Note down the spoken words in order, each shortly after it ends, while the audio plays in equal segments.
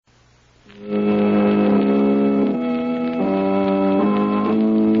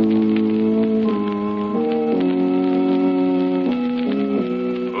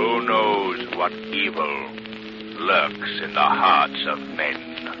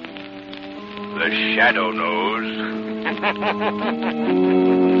the shadow knows.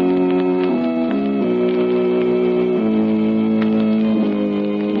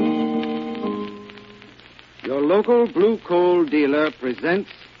 Your local blue coal dealer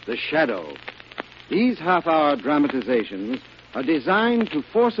presents The Shadow. These half-hour dramatizations are designed to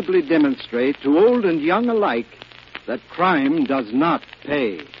forcibly demonstrate to old and young alike that crime does not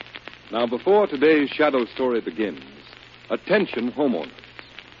pay. Now, before today's shadow story begins, attention homeowners.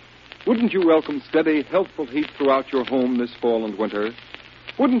 Wouldn't you welcome steady, healthful heat throughout your home this fall and winter?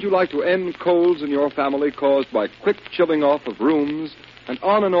 Wouldn't you like to end colds in your family caused by quick chilling off of rooms and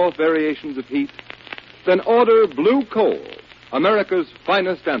on and off variations of heat? Then order Blue Coal, America's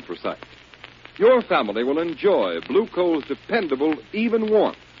finest anthracite. Your family will enjoy Blue Coal's dependable, even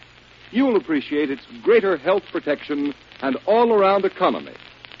warmth. You'll appreciate its greater health protection and all-around economy.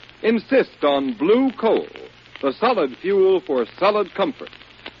 Insist on Blue Coal, the solid fuel for solid comfort.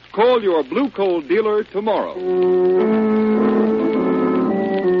 Call your Blue Coal dealer tomorrow.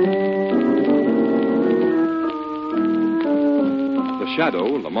 The Shadow,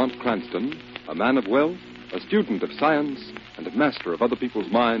 Lamont Cranston, a man of wealth, a student of science, and a master of other people's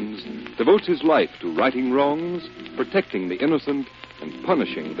minds, devotes his life to righting wrongs, protecting the innocent, and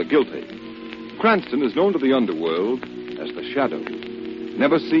punishing the guilty. Cranston is known to the underworld as the Shadow.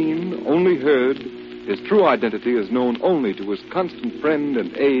 Never seen, only heard, his true identity is known only to his constant friend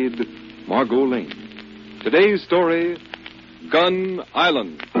and aide, Margot Lane. Today's story, Gun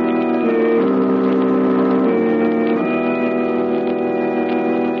Island.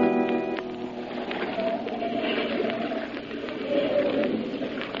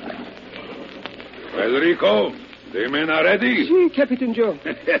 Well, Rico, the men are ready? Si, Captain Joe.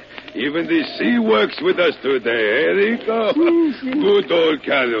 Even the sea works with us today, eh, Rico? Si. Good old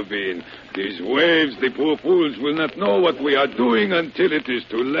Caribbean. These waves, the poor fools, will not know what we are doing until it is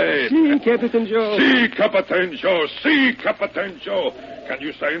too late. Si, Captain Joe. See, Captain Joe. See, Captain Joe. Can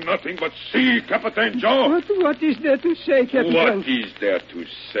you say nothing but see, Captain Joe? What is there to say, Captain? What is there to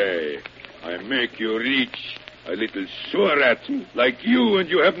say? I make you rich. A little suret like you, and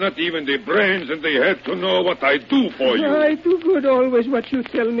you have not even the brains and the head to know what I do for you. I do good always what you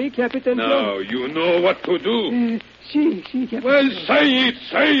tell me, Captain. Now, you know what to do. Si, Captain. Well, say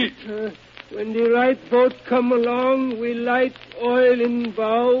it. When the right boat come along, we light oil in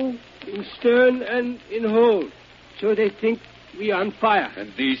bow, in stern, and in hold. So they think we on fire.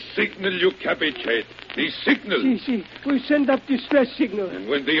 And the signal you capitate. The signal. Si. We send up distress signal. And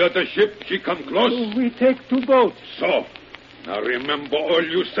when the other ship, she come close? We take two boats. So, now remember all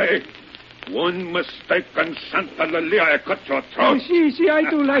you say. One mistake and Santa Lilia, I cut your throat. Si, I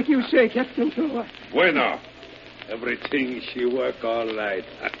do like you say, Captain. Bueno. Everything she work all right.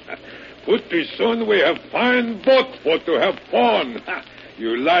 Pretty soon we have fine boat for to have fun.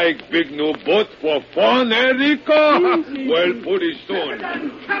 You like big new boat for fun, eh, Rico? Well, pretty soon.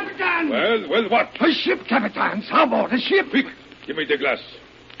 Captain! Well, what? A ship, Captain. Starboard, a ship. Quick, give me the glass.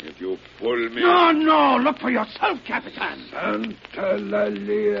 If you fool me... No, look for yourself, Captain. Santa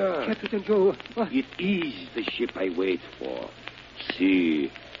Lalia. Captain Joe. It is the ship I wait for. See,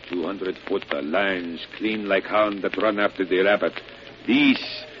 200-footer lines clean like hound that run after the rabbit. This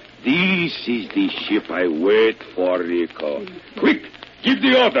is the ship I wait for, Rico. Quick, give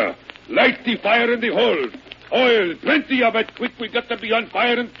the order. Light the fire in the hold. Oil, plenty of it. Quick, we got to be on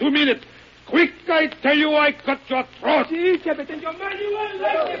fire in 2 minutes. Quick, I tell you, I cut your throat. Si, Captain Joe. Manuel,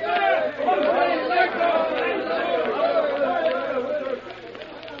 light the fire.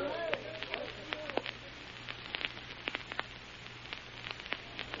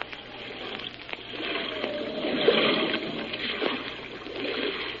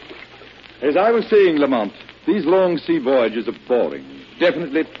 As I was saying, Lamont, these long sea voyages are boring.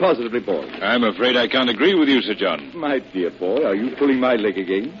 Definitely, positively boring. I'm afraid I can't agree with you, Sir John. My dear boy, are you pulling my leg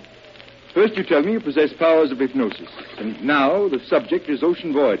again? First you tell me you possess powers of hypnosis, and now the subject is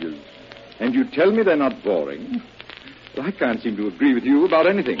ocean voyages. And you tell me they're not boring. Well, I can't seem to agree with you about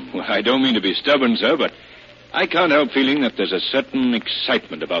anything. Well, I don't mean to be stubborn, sir, but I can't help feeling that there's a certain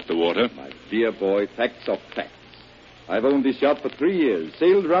excitement about the water. My dear boy, facts are facts. I've owned this yacht for 3 years,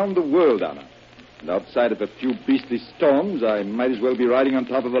 sailed around the world on her. And outside of a few beastly storms, I might as well be riding on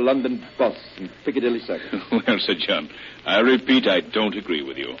top of a London bus in Piccadilly Circus. Well, Sir John, I repeat, I don't agree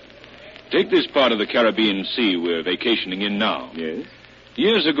with you. Take this part of the Caribbean Sea we're vacationing in now. Yes?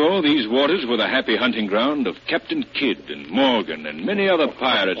 Years ago, these waters were the happy hunting ground of Captain Kidd and Morgan and many other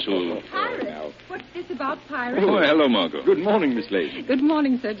pirates who... Pirates? What's this about pirates? Oh, hello, Margot. Good morning, Miss Lady. Good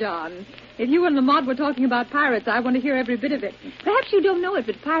morning, Sir John. If you and Lamont were talking about pirates, I want to hear every bit of it. Perhaps you don't know it,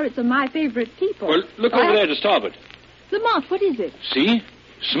 but pirates are my favorite people. Well, look over there to starboard. Lamont, what is it? See?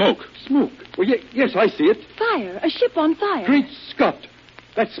 Smoke. Smoke? Well, yes, I see it. Fire. A ship on fire. Great Scott.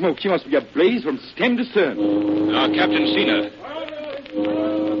 That smoke, she must be ablaze from stem to stern. Now, Captain Cena.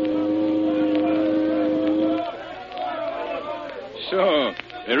 So,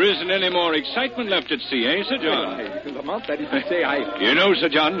 there isn't any more excitement left at sea, eh, Sir John? Lamont, that is to say, You know, Sir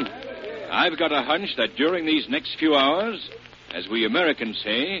John, I've got a hunch that during these next few hours, as we Americans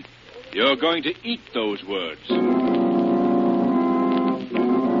say, you're going to eat those words.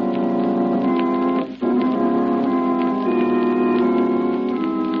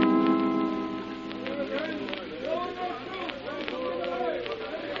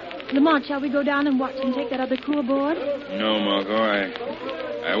 Lamont, shall we go down and watch them take that other crew aboard? No, Margot,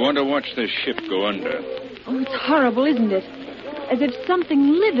 I want to watch this ship go under. Oh, it's horrible, isn't it? As if something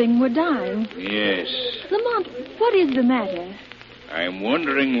living were dying. Yes. Lamont, what is the matter? I'm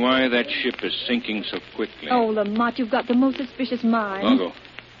wondering why that ship is sinking so quickly. Oh, Lamont, you've got the most suspicious mind. Margot,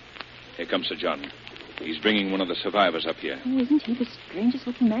 here comes Sir John. He's bringing one of the survivors up here. Oh, isn't he the strangest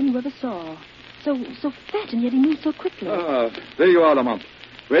looking man you ever saw? So fat, and yet he moves so quickly. There you are, Lamont.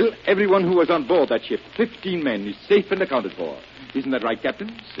 Well, everyone who was on board that ship, 15 men, is safe and accounted for. Isn't that right,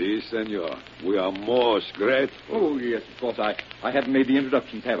 Captain? Si, senor. We are most grateful. Oh, yes, of course. I haven't made the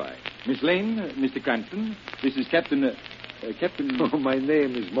introductions, have I? Miss Lane, Mr. Cranston, this is Captain... Captain... Oh, my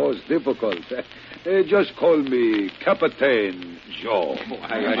name is most difficult. Just call me Captain Joe.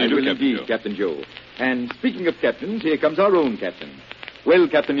 I will indeed, Joe. Captain Joe. And speaking of captains, here comes our own captain. Well,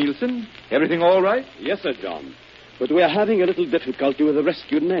 Captain Nielsen, everything all right? Yes, Sir John. But we are having a little difficulty with the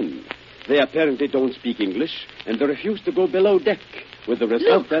rescued men. They apparently don't speak English, and they refuse to go below deck, with the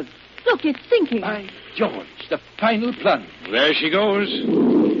result that... Look, it's sinking. By George, the final plunge. There she goes.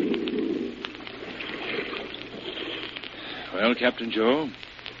 Well, Captain Joe,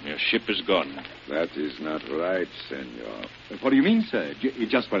 your ship is gone. That is not right, senor. What do you mean, sir? It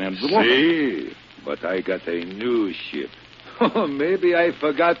just went under the water. Si, but I got a new ship. Oh, maybe I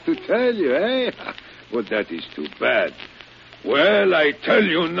forgot to tell you, eh? But that is too bad. Well, I tell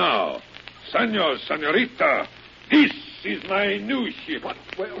you now. Senor, senorita, this is my new ship.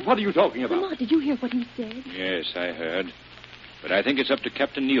 What are you talking about? Lamont, did you hear what he said? Yes, I heard. But I think it's up to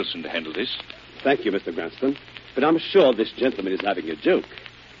Captain Nielsen to handle this. Thank you, Mr. Cranston. But I'm sure this gentleman is having a joke.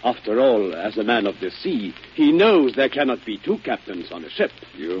 After all, as a man of the sea, he knows there cannot be two captains on a ship.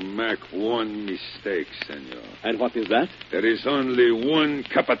 You make one mistake, senor. And what is that? There is only one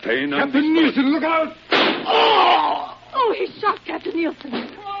captain on Captain this boat. Nielsen, look out! Oh, he shot Captain Nielsen.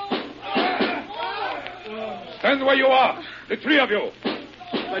 Stand where you are, the three of you.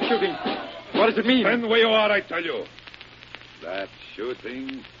 That shooting. What does it mean? Stand where you are, I tell you. That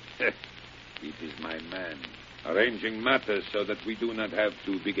shooting, it is my man. Arranging matters so that we do not have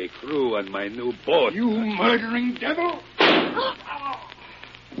too big a crew on my new boat. You murdering devil!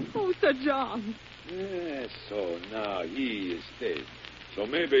 Oh, Sir John. Yes, so now he is dead. So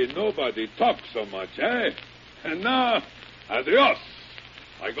maybe nobody talks so much, eh? And now, adios.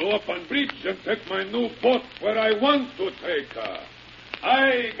 I go up on bridge and take my new boat where I want to take her.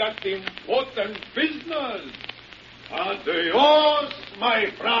 I got important business. Adios, my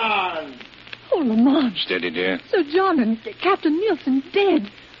friend. Oh, Lamont. Steady, dear. Sir John and Captain Nielsen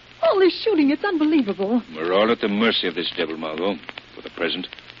dead. All this shooting, it's unbelievable. We're all at the mercy of this devil, Margot, for the present.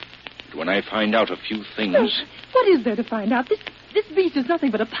 But when I find out a few things... Oh, what is there to find out? This beast is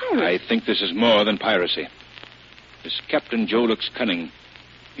nothing but a pirate. I think this is more than piracy. This Captain Joe looks cunning.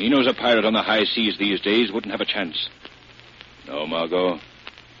 He knows a pirate on the high seas these days wouldn't have a chance. No, Margot.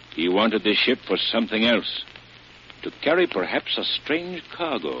 He wanted this ship for something else. To carry perhaps a strange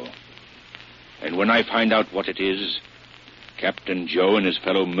cargo. And when I find out what it is, Captain Joe and his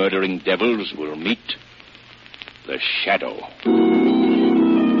fellow murdering devils will meet the Shadow.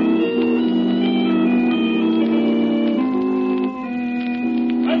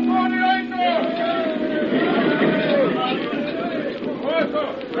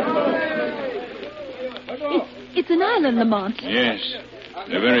 It's an island, Lamont. Yes,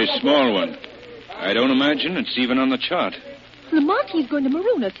 a very small one. I don't imagine it's even on the chart. Lamont, he's going to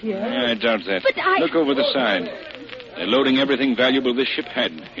maroon us here. I doubt that. But I... Look over the side. They're loading everything valuable this ship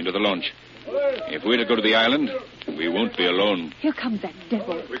had into the launch. If we're to go to the island, we won't be alone. Here comes that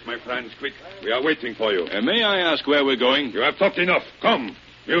devil. Quick, my friends, quick. We are waiting for you. May I ask where we're going? You have talked enough. Come.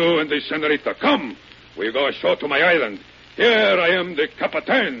 You and the senorita, come. We go ashore to my island. Here I am the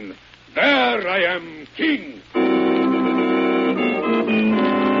captain. There I am king.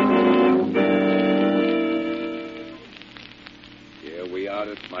 Here we are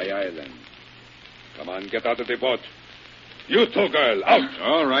at my island. Come on, get out of the boat. You too, girl, out.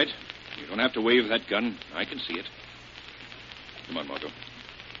 All right. You don't have to wave that gun. I can see it. Come on, Margot.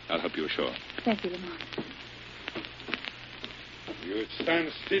 I'll help you ashore. Thank you, Lamont. You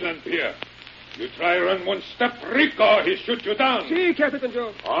stand still and peer. You try run one step, Rico, he shoot you down. See, Captain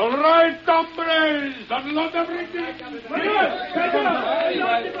Joe. All right, hombres, unload everything.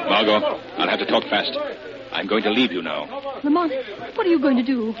 Margot, I'll have to talk fast. I'm going to leave you now. Lamont, what are you going to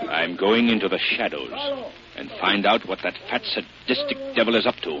do? I'm going into the shadows and find out what that fat, sadistic devil is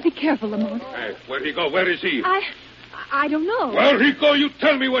up to. Be careful, Lamont. Hey, where'd he go? Where is he? I don't know. Where he go? You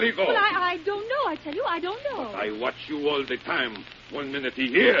tell me where he go. But I don't know, I tell you. I don't know. I watch you all the time. 1 minute he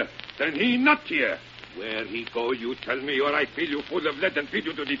here, then he not here. Where he go, you tell me, or I fill you full of lead and feed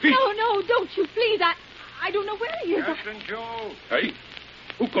you to the fish. No, don't you, please. I don't know where he is. Captain Joe. Hey,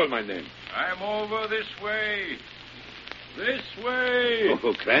 who called my name? I'm over this way. This way.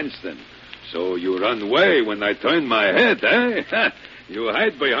 Oh, Cranston. So you run away when I turn my head, eh? You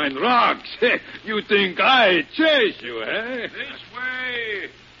hide behind rocks. You think I chase you, eh? This way.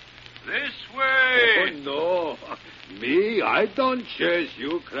 This way. Oh, no. Me? I don't chase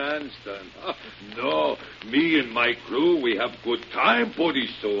you, Cranston. No. Me and my crew, we have good time pretty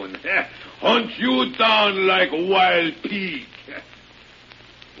soon. Hunt you down like a wild pig.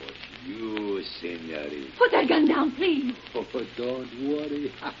 But you, senorita. Put that gun down, please. Oh, don't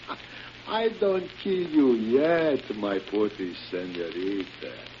worry. I don't kill you yet, my pretty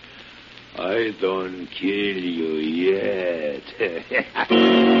senorita. I don't kill you yet.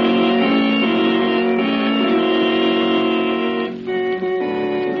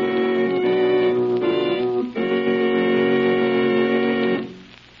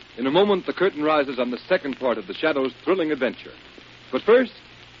 In a moment, the curtain rises on the second part of the Shadow's thrilling adventure. But first,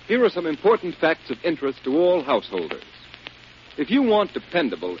 here are some important facts of interest to all householders. If you want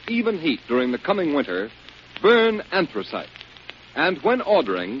dependable, even heat during the coming winter, burn anthracite. And when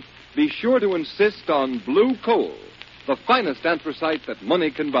ordering, be sure to insist on blue coal, the finest anthracite that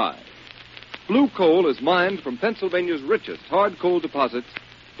money can buy. Blue coal is mined from Pennsylvania's richest hard coal deposits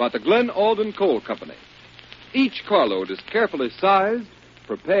by the Glen Alden Coal Company. Each carload is carefully sized,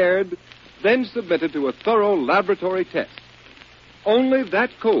 prepared, then submitted to a thorough laboratory test. Only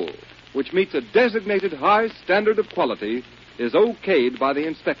that coal, which meets a designated high standard of quality, is okayed by the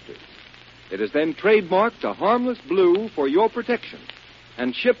inspectors. It is then trademarked a harmless blue for your protection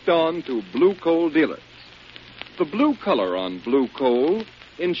and shipped on to blue coal dealers. The blue color on blue coal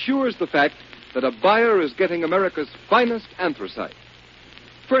ensures the fact that a buyer is getting America's finest anthracite.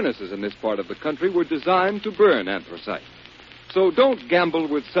 Furnaces in this part of the country were designed to burn anthracite. So don't gamble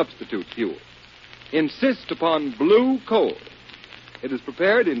with substitute fuel. Insist upon blue coal. It is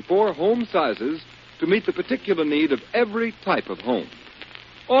prepared in 4 home sizes to meet the particular need of every type of home.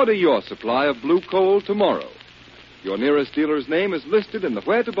 Order your supply of blue coal tomorrow. Your nearest dealer's name is listed in the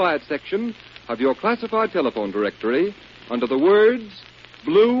Where to Buy It section of your classified telephone directory under the words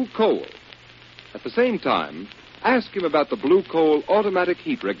Blue Coal. At the same time, ask him about the Blue Coal automatic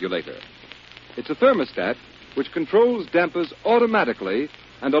heat regulator. It's a thermostat which controls dampers automatically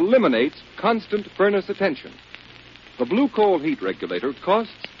and eliminates constant furnace attention. The Blue Coal heat regulator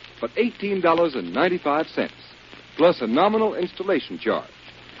costs but $18.95, plus a nominal installation charge.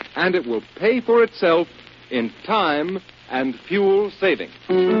 And it will pay for itself in time and fuel saving.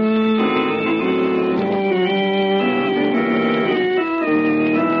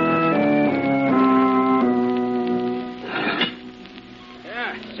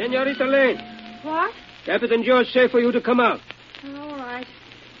 Senorita Lane. What? Captain Joe say for you to come out. All right.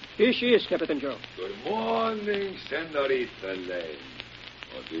 Here she is, Captain Joe. Good morning, Senorita Lane.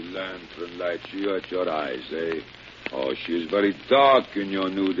 Oh, the lantern lights you at your eyes, eh? Oh, she's very dark in your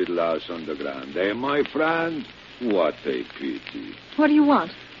new little house underground, eh, my friend? What a pity. What do you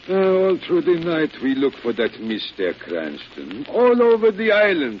want? All through the night we look for that Mr. Cranston. All over the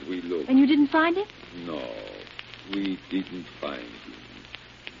island we look. And you didn't find him? No, we didn't find him.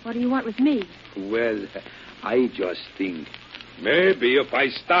 What do you want with me? Well, I just think maybe if I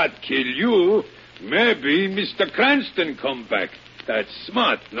start kill you, maybe Mr. Cranston come back. That's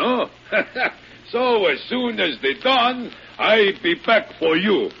smart, no? So as soon as they done, I be back for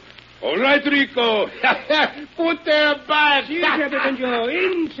you. All right, Rico. Put their back. See, Captain Joe.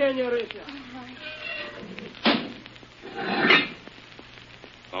 In, senorita.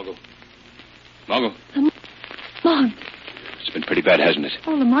 Margot. Lamont. It's been pretty bad, hasn't it?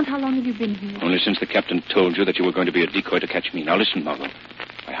 Oh, Lamont, how long have you been here? Only since the captain told you that you were going to be a decoy to catch me. Now listen, Margot.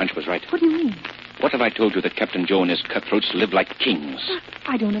 My hunch was right. What do you mean? What have I told you that Captain Joe and his cutthroats live like kings?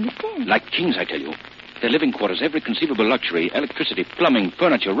 I don't understand. Like kings, I tell you. Their living quarters, every conceivable luxury, electricity, plumbing,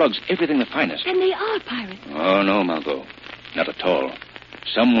 furniture, rugs, everything the finest. And they are pirates. Oh, no, Margot. Not at all.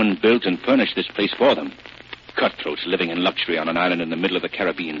 Someone built and furnished this place for them. Cutthroats living in luxury on an island in the middle of the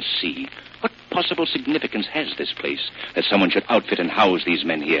Caribbean Sea. What possible significance has this place that someone should outfit and house these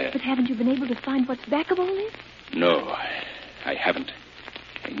men here? But haven't you been able to find what's back of all this? No, I haven't.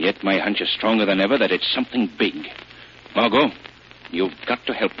 And yet my hunch is stronger than ever that it's something big. Margot, you've got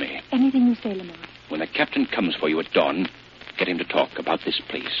to help me. Anything you say, Lamont. When the captain comes for you at dawn, get him to talk about this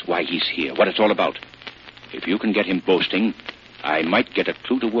place, why he's here, what it's all about. If you can get him boasting, I might get a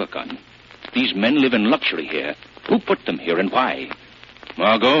clue to work on. These men live in luxury here. Who put them here and why?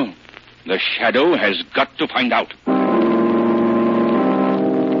 Margot, the Shadow has got to find out.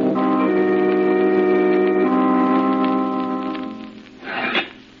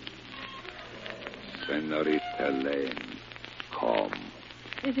 Senorita Lane, come.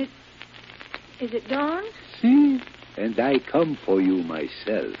 Is it dawn? See? And I come for you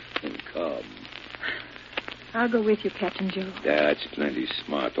myself. Come. I'll go with you, Captain Joe. That's plenty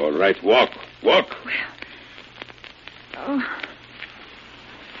smart. All right, walk. Oh.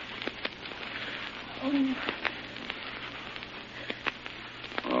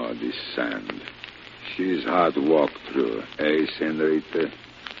 Oh, this sand. She's hard to walk through. Eh, Senorita?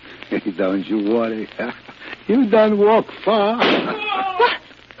 Don't you worry. You don't walk far.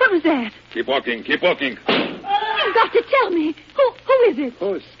 What was that? Keep walking, keep walking. You've got to tell me. Who is it?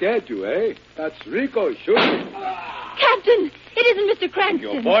 Oh, scared you, eh? That's Rico shooting. Captain, it isn't Mr.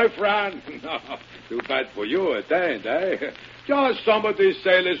 Cranston. Your boyfriend? No, too bad for you, it ain't, eh? Just some of these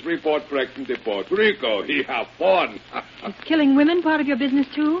sailors report wrecked the port. Rico, he have fun. Is killing women part of your business,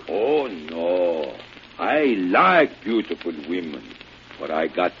 too? Oh, no. I like beautiful women, but I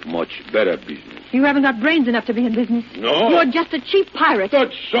got much better business. You haven't got brains enough to be in business. No? You're just a cheap pirate.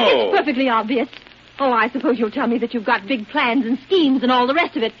 That's so. It's perfectly obvious. Oh, I suppose you'll tell me that you've got big plans and schemes and all the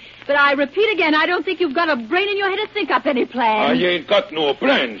rest of it. But I repeat again, I don't think you've got a brain in your head to think up any plans. I ain't got no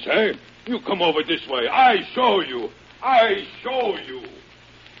plans, eh? You come over this way. I show you. All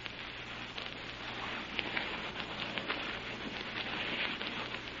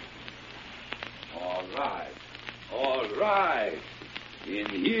right. In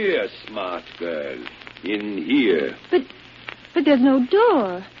here, smart girl. In here. But there's no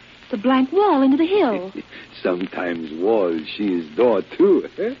door. It's a blank wall into the hill. Sometimes wall, she is door too.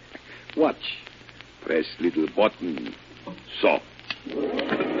 Eh? Watch. Press little button. So.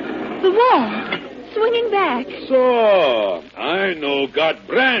 The wall. Swinging back. So. I know got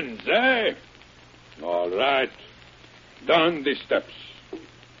brands, eh? All right. Down the steps.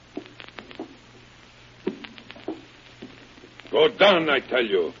 Go down, I tell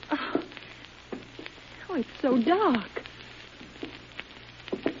you. Oh, it's so dark.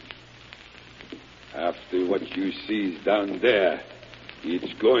 After what you see down there,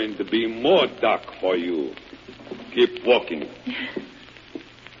 it's going to be more dark for you. Keep walking.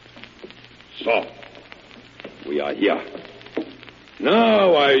 So, we are here.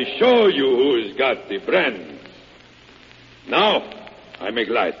 Now I show you who's got the brand. Now, I make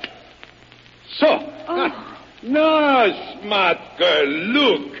light. So. Oh. Now, smart girl,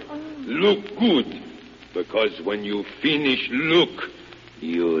 look. Look good. Because when you finish look,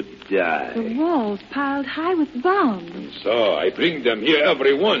 you die. The walls piled high with bombs. So I bring them here,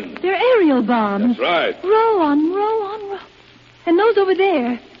 every one. They're aerial bombs. That's right. Row on row on row. And those over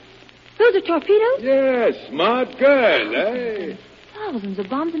there, those are torpedoes? Yes, smart girl, eh? Thousands of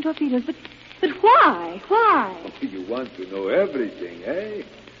bombs and torpedoes, but why? Why? You want to know everything, eh?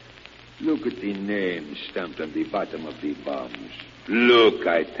 Look at the name stamped on the bottom of the bombs. Look,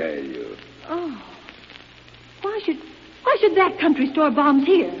 I tell you. Oh. Why should that country store bombs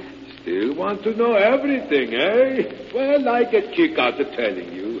here? Still want to know everything, eh? Well, I get kick out of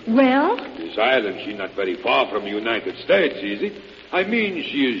telling you. Well? This island, she's not very far from the United States, is it? I mean,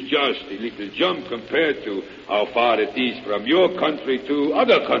 she is just a little jump compared to how far it is from your country to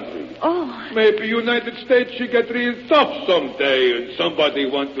other countries. Oh. Maybe United States should get real tough someday and somebody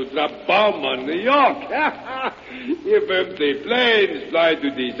want to drop bomb on New York. If empty planes fly to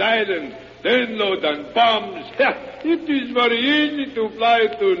this island, then load on bombs. It is very easy to fly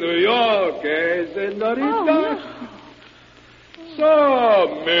to New York, eh, Senorita? Oh, no.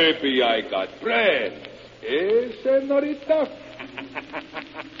 So maybe I got friends, eh, Senorita?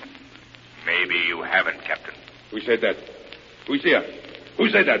 Maybe you haven't, Captain. Who said that? Who's here? Who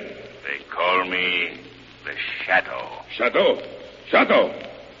said that? They call me the Shadow. Shadow? Shadow?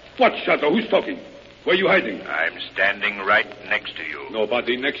 What Shadow? Who's talking? Where are you hiding? I'm standing right next to you.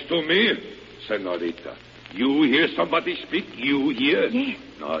 Nobody next to me? Senorita, you hear somebody speak? You hear? Yes.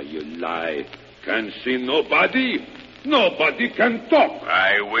 No, you lie. Can't see nobody. Nobody can talk.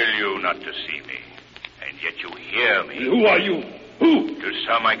 I will you not to see me. And yet you hear me. Who are you? Who? To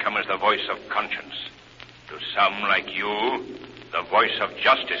some I come as the voice of conscience. To some like you, the voice of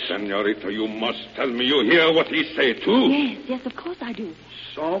justice. Senorita, you must tell me you hear what he say, too. Yes, of course I do.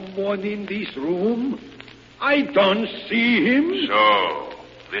 Someone in this room? I don't see him. So,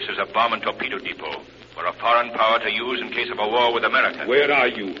 this is a bomb and torpedo depot for a foreign power to use in case of a war with America. Where are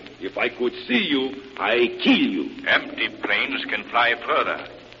you? If I could see you, I'd kill you. Empty planes can fly further.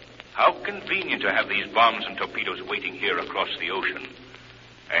 How convenient to have these bombs and torpedoes waiting here across the ocean.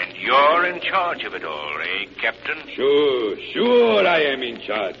 And you're in charge of it all, eh, Captain? Sure I am in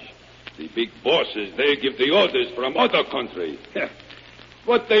charge. The big bosses, they give the orders from other country.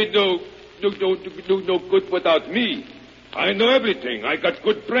 What they do no good without me. I know everything. I got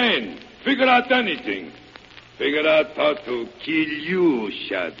good brain. Figure out anything. Figure out how to kill you,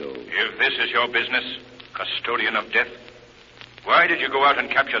 Shadow. If this is your business, custodian of death, why did you go out and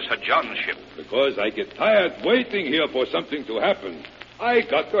capture Sir John's ship? Because I get tired waiting here for something to happen. I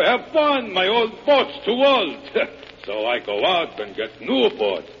got to have fun. My old boat's too old. So I go out and get new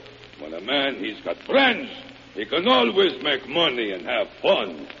boat. When a man, he's got friends, he can always make money and have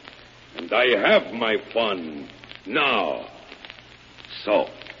fun. And I have my fun now. So.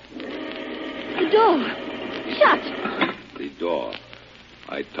 The door. Shut. The door.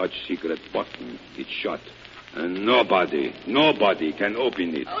 I touch secret button. It's shut. And nobody can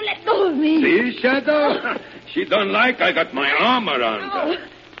open it. Oh, let go of me. See, Shadow? She don't like I got my arm around her.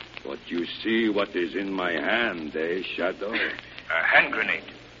 But you see what is in my hand, eh, Shadow? A hand grenade.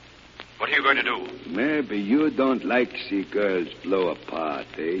 What are you going to do? Maybe you don't like see girls blow apart,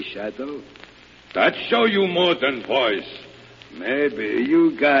 eh, Shadow? That show you more than voice. Maybe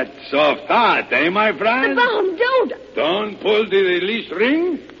you got soft heart, eh, my friend? The bomb, don't. Don't pull the release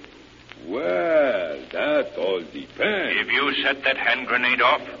ring? Well, that all depends. If you set that hand grenade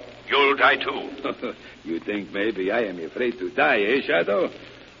off, you'll die too. You think maybe I am afraid to die, eh, Shadow?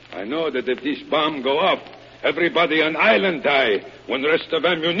 I know that if this bomb go off, everybody on island die when the rest of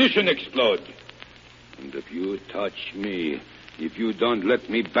ammunition explode. And if you touch me, if you don't let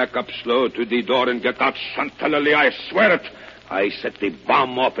me back up slow to the door and get out Chantalali, I swear it, I set the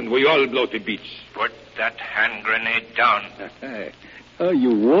bomb off and we all blow to bits. Put that hand grenade down. Oh, you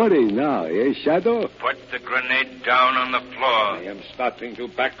worry now, eh, Shadow? Put the grenade down on the floor. I am starting to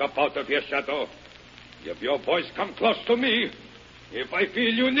back up out of here, Shadow. If your voice come close to me, if I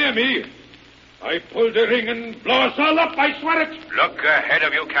feel you near me, I pull the ring and blow us all up, I swear it. Look ahead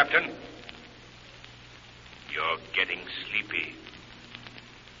of you, Captain. You're getting sleepy.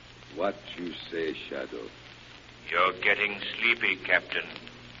 What you say, Shadow? You're getting sleepy, Captain.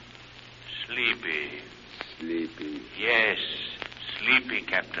 Sleepy. Sleepy. Yes, sleepy,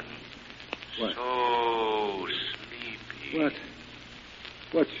 Captain. What? So sleepy.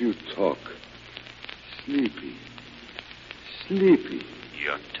 What you talk? Sleepy. Sleepy.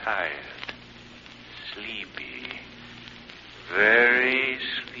 You're tired. Sleepy. Very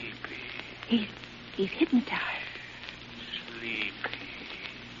sleepy. He's hypnotized. Sleepy.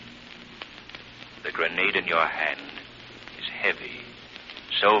 The grenade in your hand is heavy.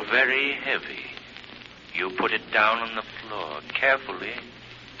 So very heavy. You put it down on the floor, carefully,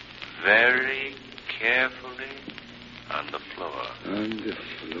 very carefully, on the floor. On the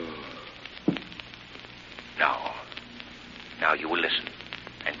floor. Now you will listen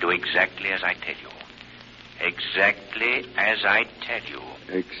and do exactly as I tell you. Exactly as I tell you.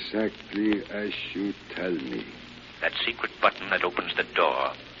 Exactly as you tell me. That secret button that opens the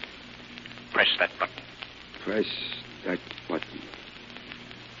door. Press that button. Press that button.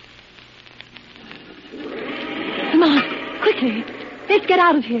 Come on, quickly. Let's get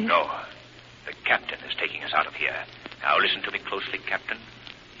out of here. No. The captain is taking us out of here. Now listen to me closely, Captain.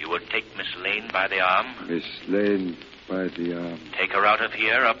 You will take Miss Lane by the arm. Miss Lane by the arm. Take her out of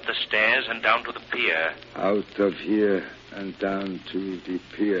here, up the stairs, and down to the pier. Out of here and down to the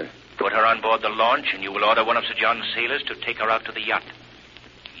pier. Put her on board the launch, and you will order one of Sir John's sailors to take her out to the yacht.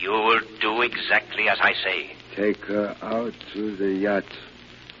 You will do exactly as I say. Take her out to the yacht.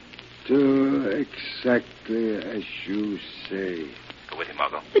 Do exactly as you say. Go with him,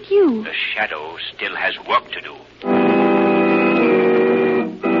 Margot. But you... The Shadow still has work to do.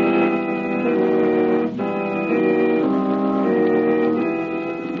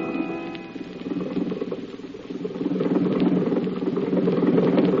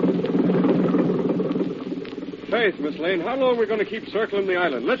 Faith, Miss Lane, how long are we going to keep circling the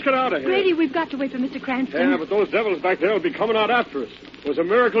island? Let's get out of here. Grady, we've got to wait for Mr. Cranston. Yeah, but those devils back there will be coming out after us. It was a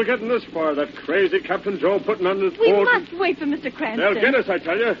miracle getting this far. That crazy Captain Joe putting on this We boat. must wait for Mr. Cranston. They'll get us, I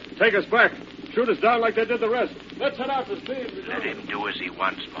tell you. Take us back. Shoot us down like they did the rest. Let's head out to sea. Let him do as he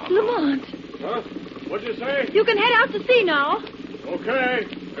wants, Margot. Lamont, Huh? What'd you say? you can head out to sea now. Okay.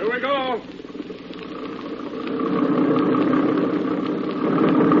 Here we go.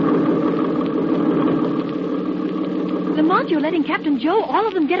 Lamont, you're letting Captain Joe, all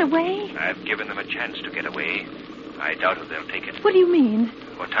of them get away? I've given them a chance to get away. I doubt if they'll take it. What do you mean?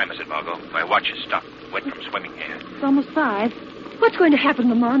 What time is it, Margot? My watch is stopped. Wet from swimming here. It's almost 5. What's going to happen,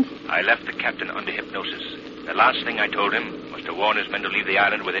 Lamont? I left the captain under hypnosis. The last thing I told him was to warn his men to leave the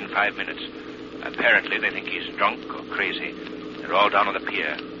island within 5 minutes. Apparently, they think he's drunk or crazy. They're all down on the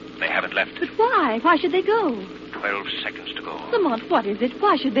pier. They haven't left. But why? Why should they go? 12 seconds to go. Lamont, what is it?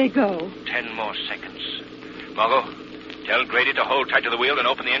 Why should they go? 10 more seconds. Margot, tell Grady to hold tight to the wheel and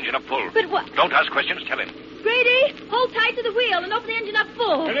open the engine up full. But what? Don't ask questions. Tell him. Grady, hold tight to the wheel and open the engine up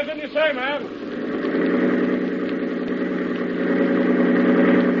full. Anything you say, ma'am.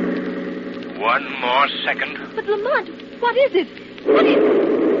 One more second. But Lamont, what is it? What is...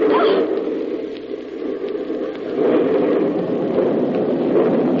 Oh.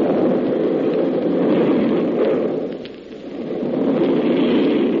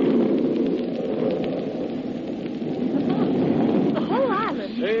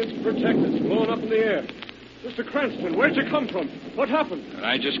 Protected. It's blown up in the air. Mr. Cranston, where'd you come from? What happened?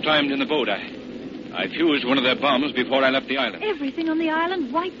 I just climbed in the boat. I fused one of their bombs before I left the island. Everything on the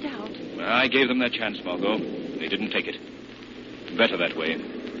island wiped out. Well, I gave them their chance, Margot. They didn't take it. Better that way.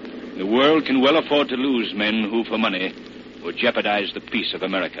 The world can well afford to lose men who, for money, would jeopardize the peace of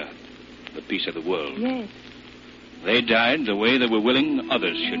America, the peace of the world. Yes. They died the way they were willing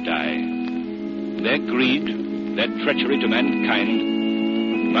others should die. Their greed, their treachery to mankind,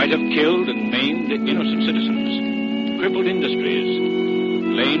 might have killed and maimed innocent citizens, crippled industries,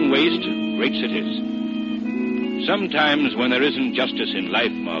 laid waste great cities. Sometimes when there isn't justice in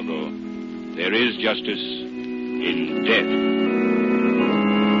life, Margot, there is justice in death.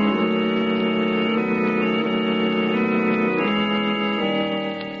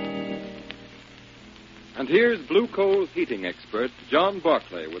 And here's Blue Coal heating expert John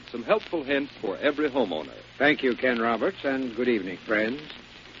Barclay with some helpful hints for every homeowner. Thank you, Ken Roberts, and good evening, friends.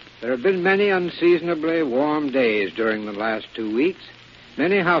 There have been many unseasonably warm days during the last 2 weeks.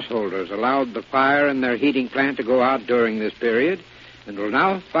 Many householders allowed the fire in their heating plant to go out during this period and will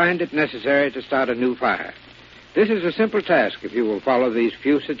now find it necessary to start a new fire. This is a simple task if you will follow these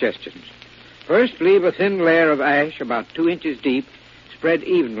few suggestions. First, leave a thin layer of ash about 2 inches deep spread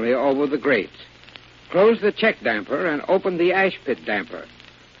evenly over the grates. Close the check damper and open the ash pit damper.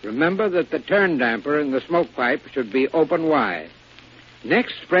 Remember that the turn damper in the smoke pipe should be open wide.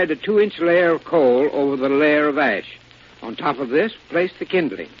 Next, spread a 2-inch layer of coal over the layer of ash. On top of this, place the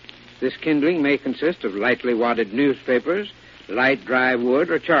kindling. This kindling may consist of lightly wadded newspapers, light dry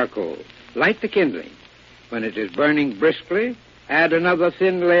wood, or charcoal. Light the kindling. When it is burning briskly, add another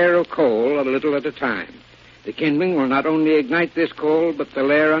thin layer of coal a little at a time. The kindling will not only ignite this coal, but the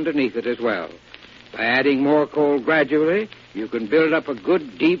layer underneath it as well. By adding more coal gradually, you can build up a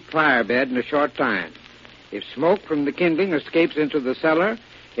good, deep fire bed in a short time. If smoke from the kindling escapes into the cellar,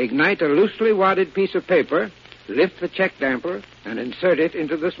 ignite a loosely wadded piece of paper, lift the check damper, and insert it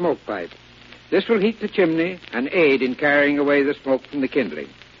into the smoke pipe. This will heat the chimney and aid in carrying away the smoke from the kindling.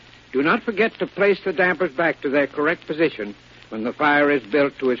 Do not forget to place the dampers back to their correct position when the fire is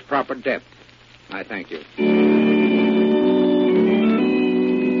built to its proper depth. I thank you.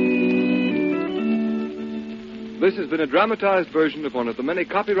 This has been a dramatized version of one of the many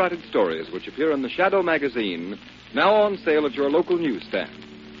copyrighted stories which appear in the Shadow magazine, now on sale at your local newsstand.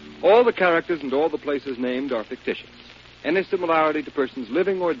 All the characters and all the places named are fictitious. Any similarity to persons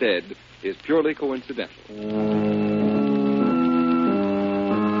living or dead is purely coincidental.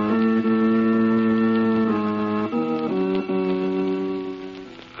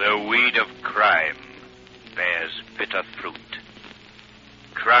 The weed of crime bears bitter fruit.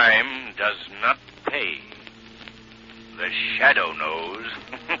 Crime does not pay. The Shadow knows.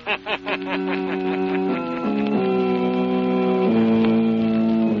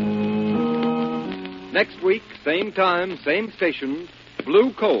 Next week, same time, same station,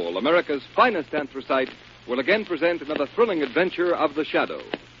 Blue Coal, America's finest anthracite, will again present another thrilling adventure of the Shadow.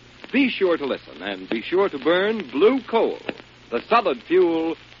 Be sure to listen, and be sure to burn Blue Coal, the solid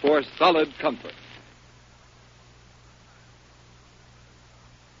fuel for solid comfort.